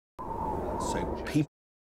So people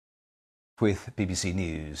with BBC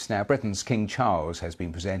News. Now, Britain's King Charles has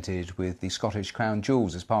been presented with the Scottish Crown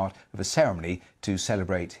Jewels as part of a ceremony to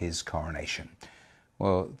celebrate his coronation.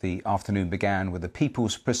 Well, the afternoon began with a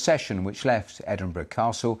people's procession which left Edinburgh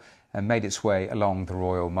Castle and made its way along the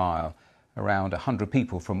Royal Mile. Around 100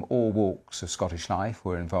 people from all walks of Scottish life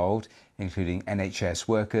were involved, including NHS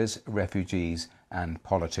workers, refugees and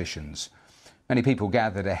politicians. Many people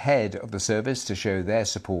gathered ahead of the service to show their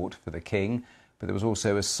support for the King, but there was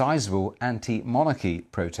also a sizable anti-monarchy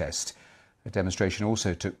protest. A demonstration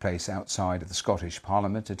also took place outside of the Scottish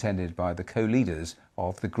Parliament, attended by the co-leaders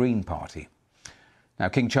of the Green Party. Now,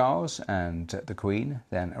 King Charles and the Queen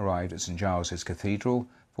then arrived at St Giles's Cathedral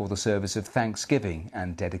for the service of thanksgiving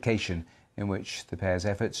and dedication, in which the pair's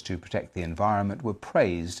efforts to protect the environment were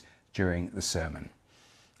praised during the sermon.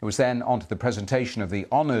 It was then on to the presentation of the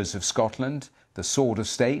honours of Scotland, the Sword of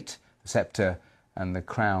State, the sceptre and the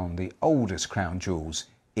crown, the oldest crown jewels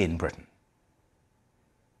in Britain.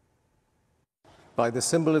 By the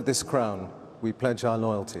symbol of this crown, we pledge our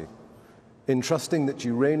loyalty, in trusting that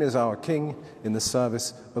you reign as our King in the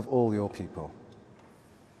service of all your people.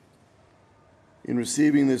 In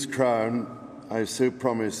receiving this crown, I so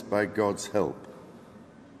promise by God's help.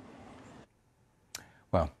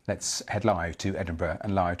 Well, let's head live to Edinburgh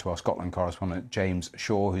and live to our Scotland correspondent, James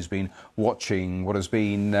Shaw, who's been watching what has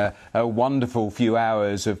been a wonderful few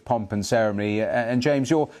hours of pomp and ceremony. And James,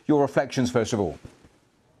 your reflections first of all.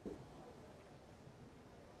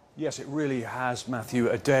 Yes, it really has, Matthew,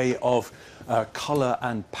 a day of colour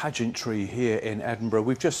and pageantry here in Edinburgh.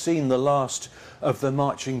 We've just seen the last of the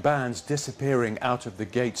marching bands disappearing out of the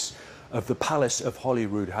gates of the Palace of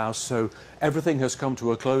Holyrood House, so everything has come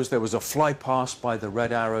to a close. There was a flypast by the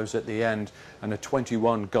Red Arrows at the end and a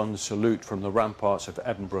 21-gun salute from the ramparts of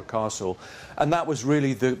Edinburgh Castle. And that was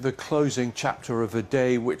really the closing chapter of a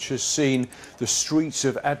day which has seen the streets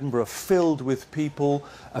of Edinburgh filled with people,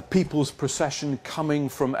 a people's procession coming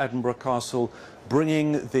from Edinburgh Castle,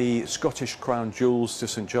 bringing the Scottish Crown Jewels to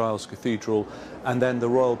St Giles Cathedral, and then the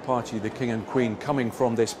royal party, the King and Queen, coming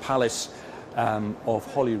from this palace of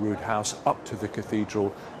Holyrood House up to the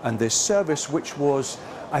cathedral, and this service which was,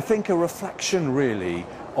 I think, a reflection really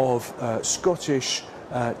of Scottish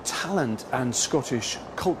talent and Scottish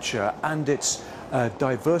culture and its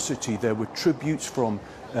diversity. There were tributes from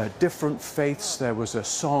different faiths. There was a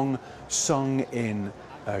song sung in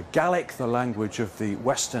Gaelic, the language of the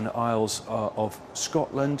Western Isles of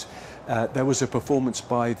Scotland. There was a performance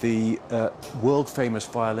by the world-famous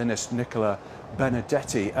violinist Nicola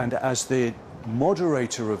Benedetti, and as the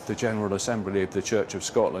moderator of the General Assembly of the Church of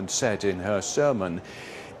Scotland said in her sermon,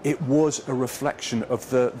 it was a reflection of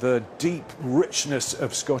the deep richness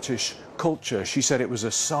of Scottish culture. She said it was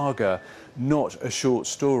a saga, not a short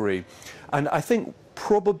story. And I think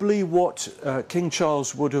probably what King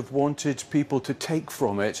Charles would have wanted people to take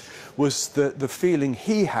from it was the feeling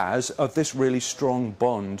he has of this really strong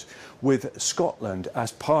bond with Scotland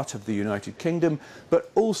as part of the United Kingdom, but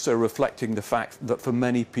also reflecting the fact that for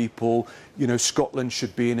many people, you know, Scotland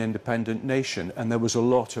should be an independent nation. And there was a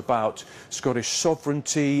lot about Scottish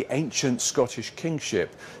sovereignty, ancient Scottish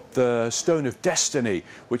kingship. The Stone of Destiny,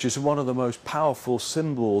 which is one of the most powerful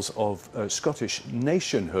symbols of Scottish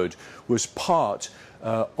nationhood, was part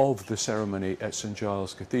of the ceremony at St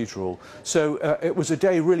Giles Cathedral. So it was a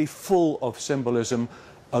day really full of symbolism,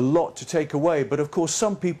 a lot to take away. But of course,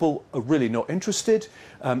 some people are really not interested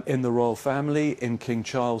in the royal family, in King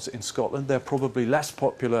Charles in Scotland. They're probably less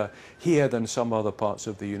popular here than some other parts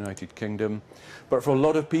of the United Kingdom. But for a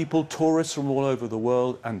lot of people, tourists from all over the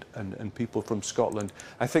world and people from Scotland,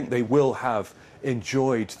 I think they will have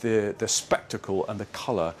enjoyed the spectacle and the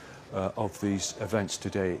colour of these events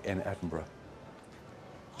today in Edinburgh.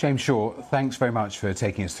 James Shaw, thanks very much for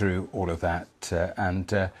taking us through all of that.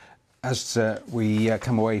 As we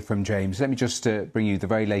come away from James, let me just bring you the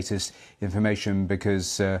very latest information,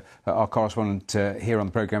 because our correspondent here on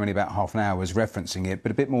the programme only about half an hour was referencing it,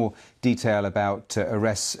 but a bit more detail about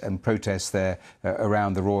arrests and protests there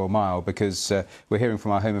around the Royal Mile, because we're hearing from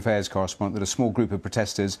our Home Affairs correspondent that a small group of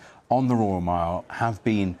protesters on the Royal Mile have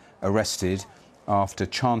been arrested after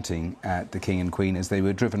chanting at the King and Queen as they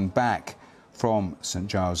were driven back from St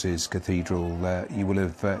Giles's Cathedral. You will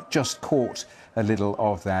have just caught a little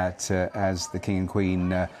of that as the King and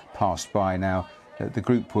Queen passed by. Now, the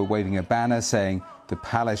group were waving a banner saying the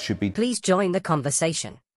palace should be... Please join the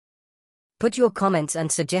conversation. Put your comments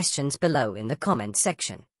and suggestions below in the comment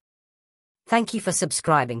section. Thank you for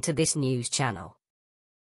subscribing to this news channel.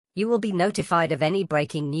 You will be notified of any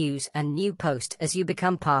breaking news and new post as you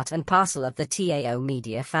become part and parcel of the TAO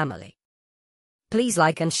Media family. Please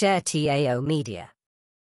like and share TAO Media.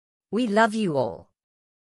 We love you all.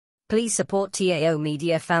 Please support TAO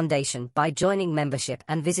Media Foundation by joining membership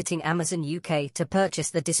and visiting Amazon UK to purchase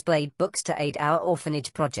the displayed books to aid our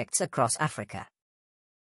orphanage projects across Africa.